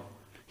general.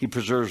 He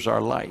preserves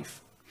our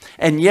life.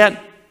 And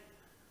yet,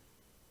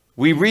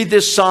 we read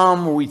this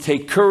psalm where we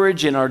take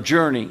courage in our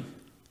journey,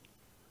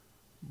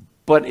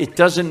 but it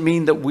doesn't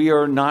mean that we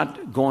are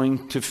not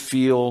going to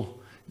feel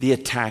the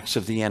attacks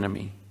of the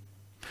enemy.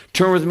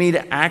 Turn with me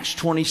to Acts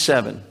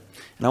 27,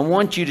 and I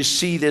want you to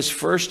see this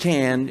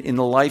firsthand in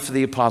the life of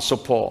the Apostle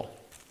Paul.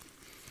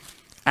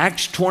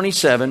 Acts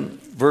 27,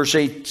 verse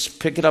 8,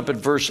 pick it up at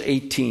verse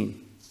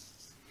 18.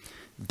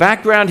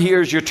 Background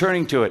here as you're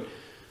turning to it.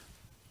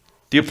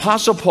 The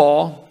Apostle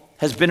Paul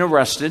has been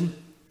arrested.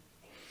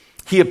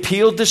 He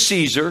appealed to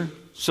Caesar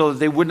so that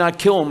they would not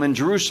kill him in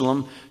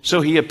Jerusalem.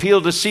 So he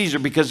appealed to Caesar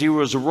because he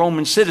was a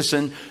Roman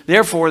citizen.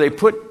 Therefore, they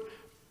put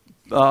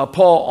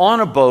Paul on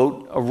a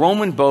boat, a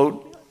Roman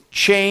boat,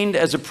 chained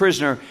as a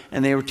prisoner,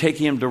 and they were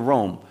taking him to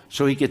Rome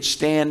so he could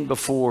stand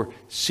before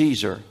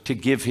Caesar to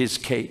give his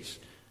case,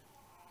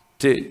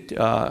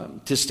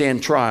 to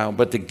stand trial,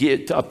 but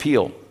to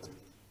appeal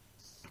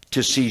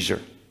to Caesar.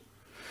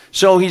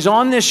 So he's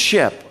on this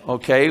ship,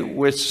 okay,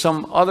 with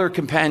some other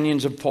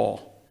companions of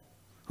Paul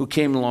who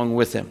came along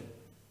with him.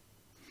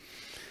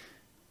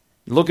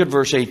 Look at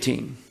verse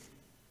 18.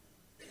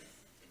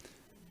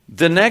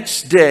 The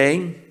next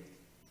day,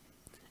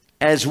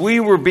 as we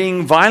were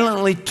being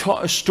violently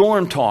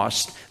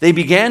storm-tossed, they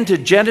began to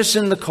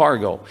jettison the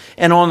cargo.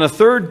 And on the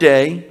third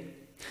day,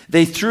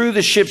 they threw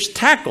the ship's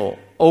tackle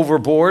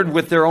overboard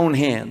with their own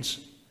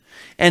hands.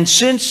 And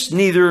since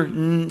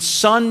neither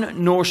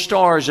sun nor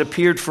stars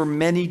appeared for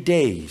many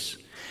days,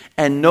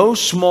 and no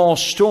small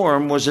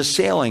storm was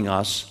assailing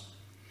us,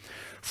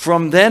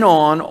 from then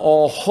on,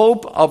 all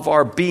hope of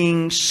our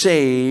being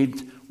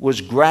saved was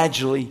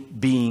gradually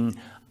being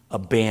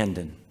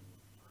abandoned.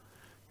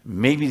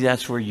 Maybe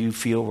that's where you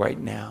feel right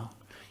now.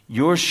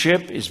 Your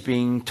ship is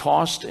being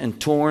tossed and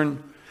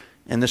torn,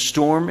 and the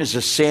storm is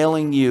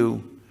assailing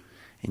you,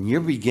 and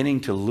you're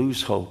beginning to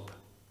lose hope.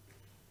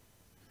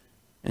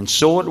 And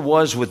so it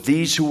was with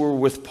these who were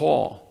with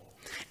Paul.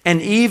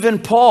 And even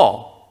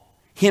Paul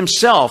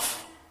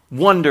himself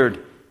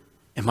wondered,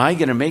 am I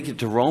going to make it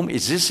to Rome?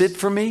 Is this it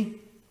for me?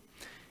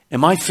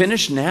 Am I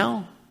finished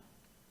now?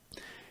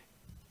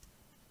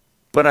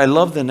 But I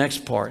love the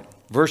next part.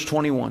 Verse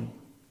 21.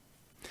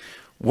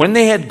 When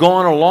they had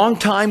gone a long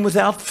time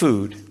without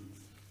food,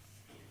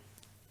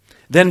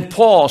 then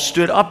Paul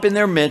stood up in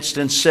their midst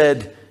and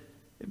said,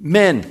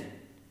 Men,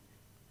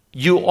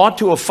 you ought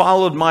to have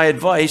followed my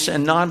advice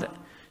and not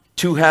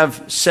to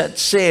have set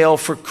sail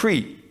for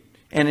Crete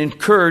and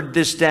incurred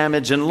this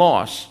damage and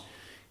loss.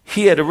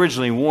 He had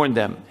originally warned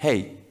them,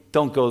 hey,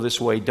 don't go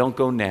this way, don't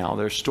go now,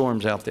 there's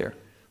storms out there.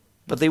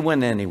 But they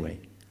went anyway.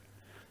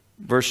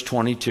 Verse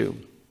 22.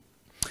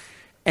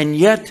 And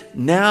yet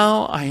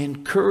now I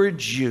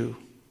encourage you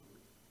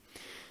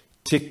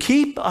to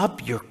keep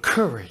up your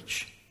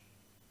courage,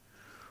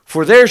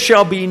 for there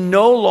shall be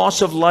no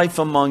loss of life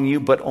among you,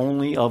 but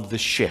only of the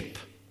ship.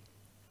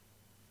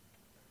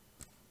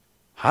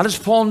 How does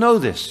Paul know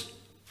this?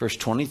 Verse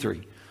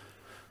 23.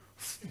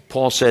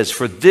 Paul says,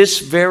 for this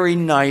very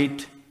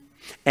night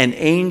an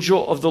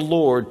angel of the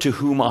Lord to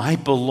whom I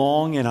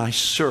belong and I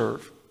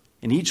serve.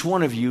 And each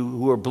one of you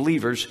who are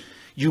believers,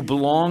 you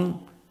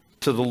belong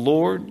to the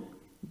Lord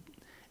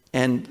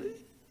and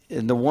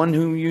the one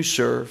whom you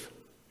serve.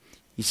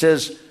 He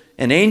says,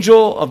 an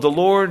angel of the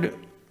Lord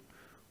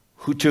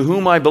to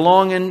whom I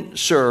belong and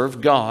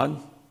serve,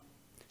 God,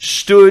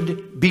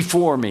 stood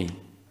before me.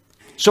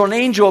 So an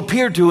angel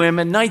appeared to him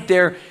at night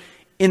there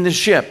in the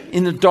ship,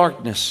 in the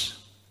darkness,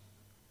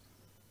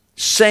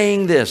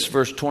 saying this,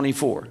 verse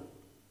 24,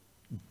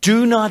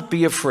 do not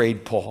be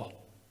afraid, Paul.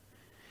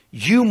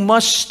 You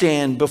must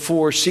stand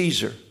before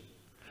Caesar.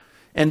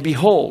 And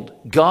behold,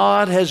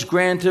 God has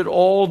granted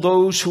all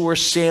those who are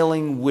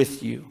sailing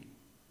with you.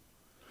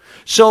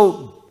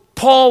 So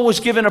Paul was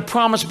given a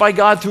promise by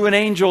God through an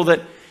angel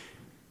that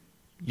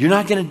you're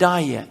not going to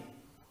die yet.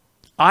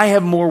 I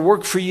have more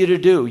work for you to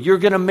do. You're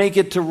going to make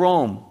it to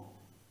Rome.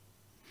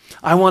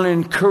 I want to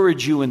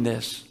encourage you in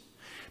this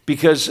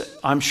because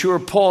I'm sure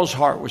Paul's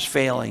heart was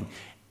failing.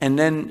 And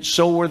then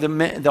so were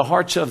the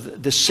hearts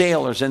of the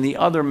sailors and the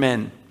other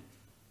men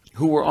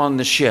who were on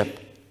the ship.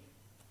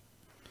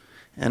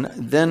 And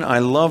then I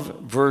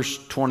love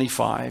verse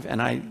 25,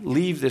 and I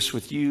leave this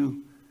with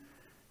you.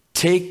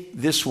 Take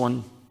this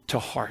one to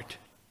heart.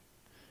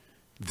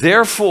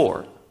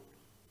 Therefore,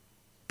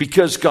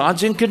 because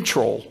God's in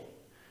control,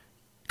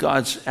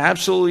 God's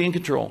absolutely in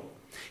control,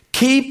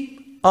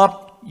 keep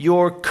up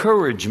your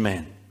courage,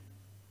 men.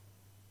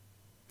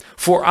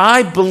 For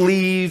I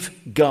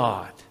believe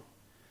God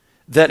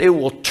that it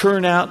will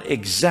turn out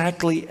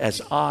exactly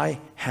as I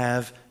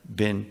have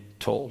been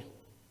told.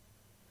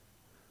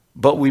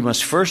 But we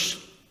must first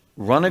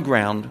run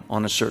aground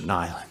on a certain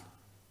island.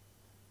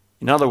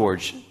 In other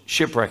words,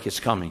 shipwreck is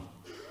coming.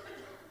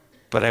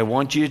 But I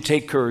want you to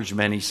take courage,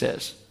 men, he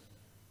says.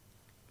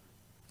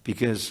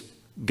 Because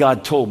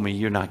God told me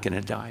you're not going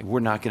to die. We're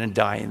not going to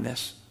die in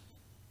this.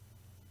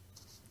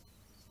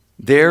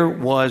 There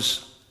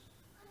was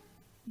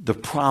the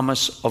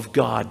promise of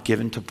God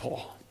given to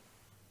Paul.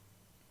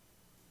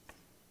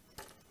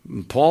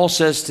 And Paul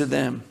says to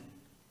them,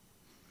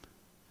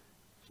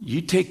 you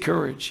take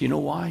courage. You know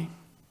why?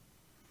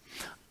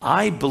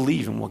 I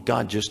believe in what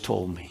God just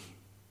told me.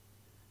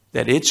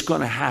 That it's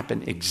going to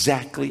happen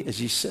exactly as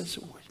he says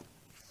it would.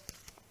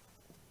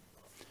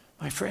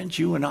 My friends,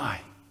 you and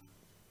I,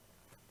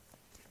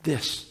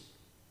 this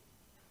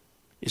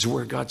is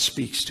where God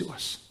speaks to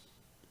us.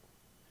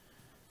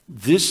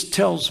 This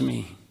tells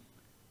me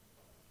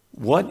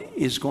what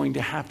is going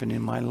to happen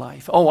in my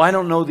life. Oh, I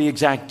don't know the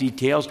exact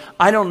details.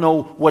 I don't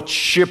know what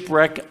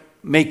shipwreck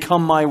may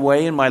come my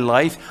way in my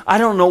life. I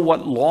don't know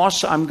what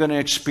loss I'm going to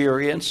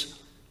experience.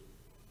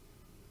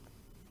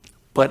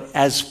 But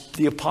as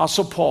the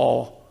Apostle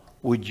Paul,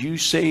 would you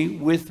say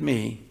with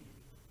me,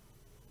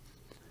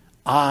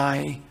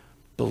 I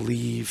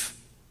believe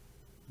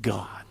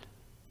God.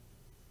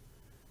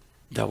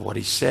 That what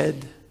he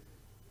said,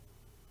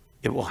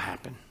 it will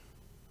happen.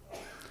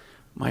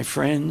 My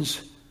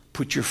friends,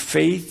 put your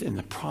faith in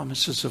the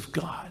promises of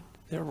God.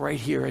 They're right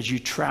here as you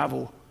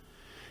travel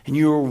and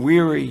you are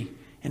weary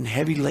and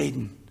heavy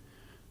laden.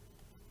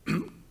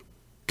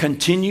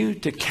 Continue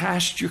to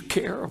cast your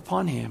care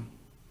upon him.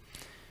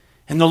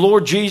 And the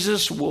Lord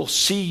Jesus will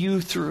see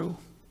you through.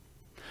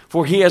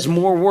 For he has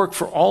more work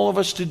for all of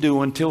us to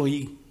do until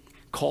he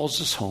calls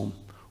us home.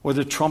 Or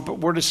the trumpet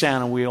were to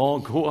sound and we all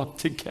go up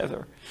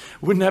together.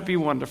 Wouldn't that be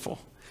wonderful?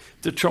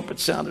 The trumpet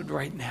sounded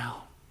right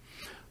now.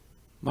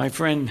 My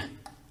friend,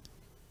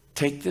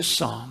 take this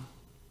psalm,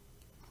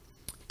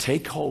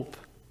 take hope,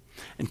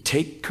 and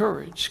take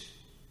courage.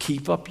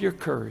 Keep up your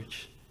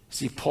courage.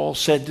 See, Paul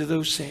said to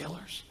those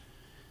sailors,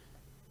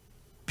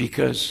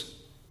 because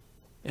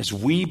as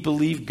we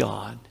believe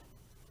God,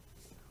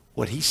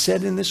 what he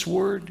said in this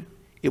word,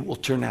 it will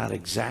turn out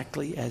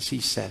exactly as he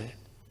said it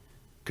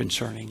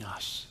concerning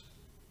us.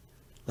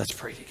 Let's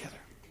pray together.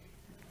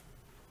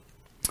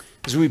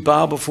 As we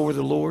bow before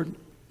the Lord,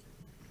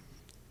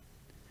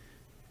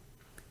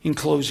 in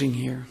closing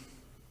here,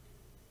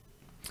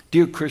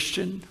 dear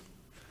Christian,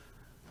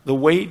 the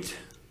weight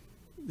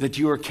that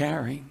you are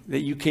carrying,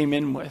 that you came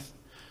in with,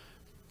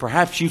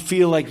 perhaps you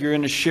feel like you're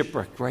in a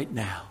shipwreck right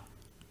now.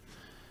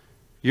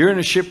 You're in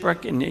a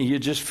shipwreck and you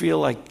just feel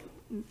like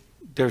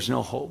there's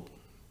no hope.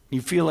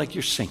 You feel like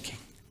you're sinking.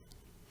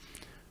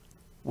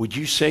 Would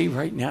you say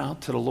right now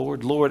to the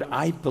Lord, Lord,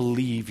 I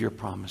believe your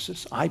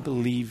promises. I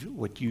believe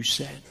what you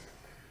said.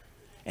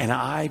 And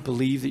I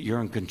believe that you're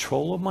in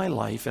control of my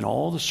life and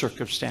all the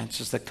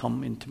circumstances that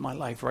come into my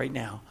life right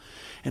now.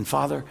 And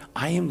Father,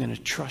 I am going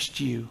to trust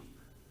you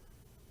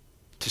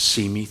to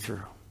see me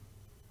through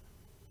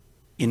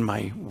in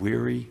my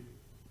weary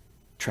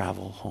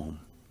travel home.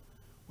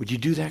 Would you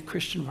do that,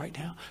 Christian, right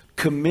now?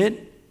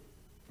 Commit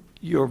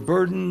your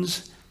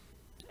burdens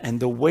and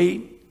the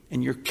weight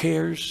and your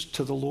cares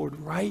to the Lord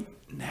right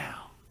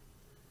now.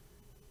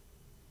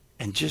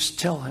 And just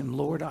tell him,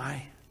 Lord,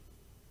 I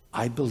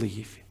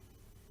believe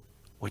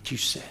what you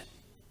said.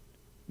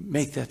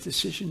 Make that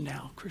decision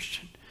now,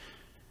 Christian.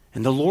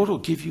 And the Lord will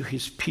give you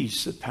his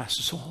peace that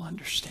passes all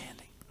understanding.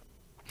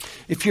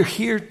 If you're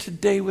here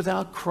today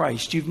without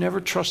Christ, you've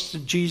never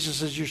trusted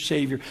Jesus as your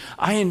Savior,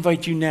 I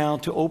invite you now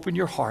to open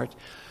your heart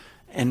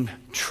and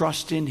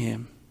trust in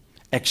him.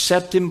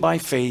 Accept him by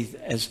faith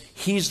as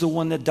he's the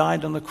one that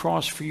died on the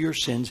cross for your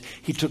sins.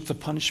 He took the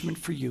punishment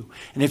for you.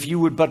 And if you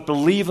would but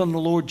believe on the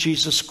Lord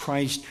Jesus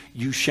Christ,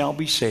 you shall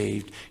be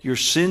saved. Your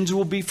sins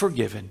will be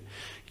forgiven.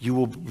 You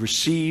will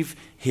receive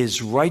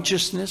his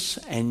righteousness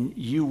and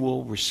you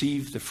will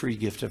receive the free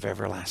gift of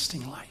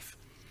everlasting life.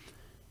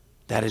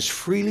 That is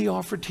freely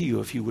offered to you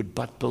if you would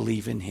but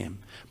believe in him.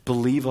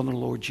 Believe on the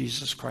Lord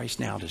Jesus Christ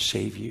now to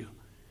save you.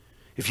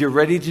 If you're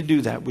ready to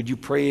do that, would you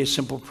pray a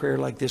simple prayer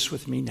like this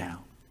with me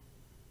now?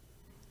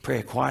 Pray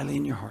it quietly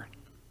in your heart.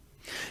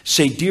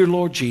 Say, Dear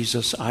Lord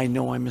Jesus, I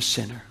know I'm a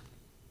sinner.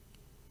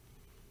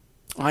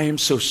 I am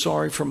so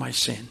sorry for my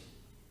sin.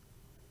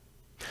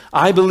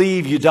 I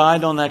believe you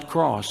died on that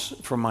cross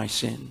for my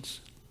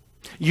sins.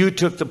 You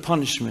took the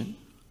punishment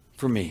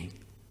for me.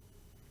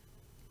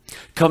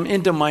 Come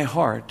into my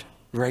heart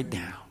right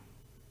now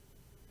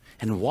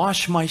and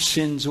wash my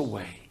sins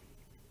away.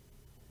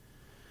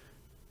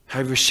 I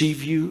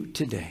receive you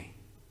today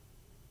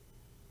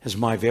as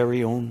my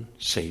very own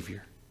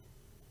Savior.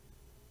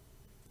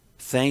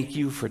 Thank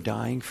you for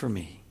dying for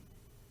me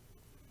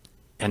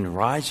and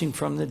rising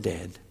from the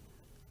dead,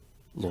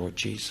 Lord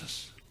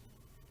Jesus.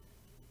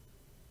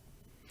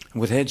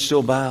 With head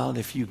still bowed,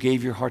 if you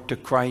gave your heart to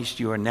Christ,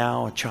 you are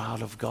now a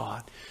child of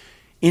God.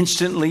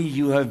 Instantly,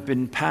 you have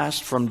been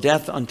passed from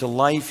death unto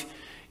life.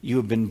 You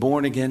have been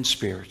born again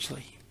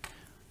spiritually.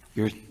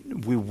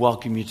 We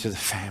welcome you to the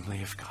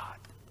family of God.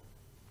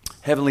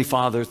 Heavenly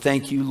Father,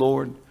 thank you,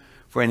 Lord,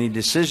 for any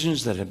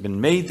decisions that have been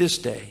made this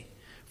day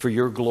for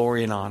your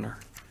glory and honor.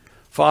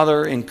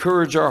 Father,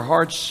 encourage our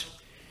hearts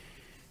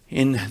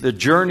in the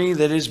journey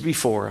that is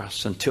before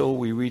us until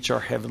we reach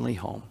our heavenly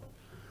home.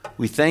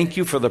 We thank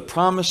you for the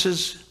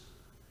promises,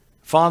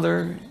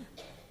 Father,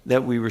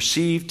 that we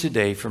receive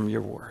today from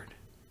your word.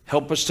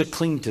 Help us to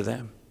cling to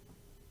them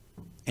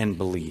and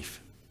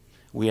believe.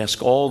 We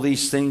ask all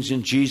these things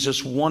in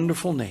Jesus'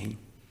 wonderful name.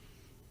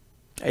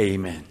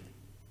 Amen.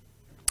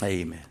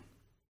 Amen.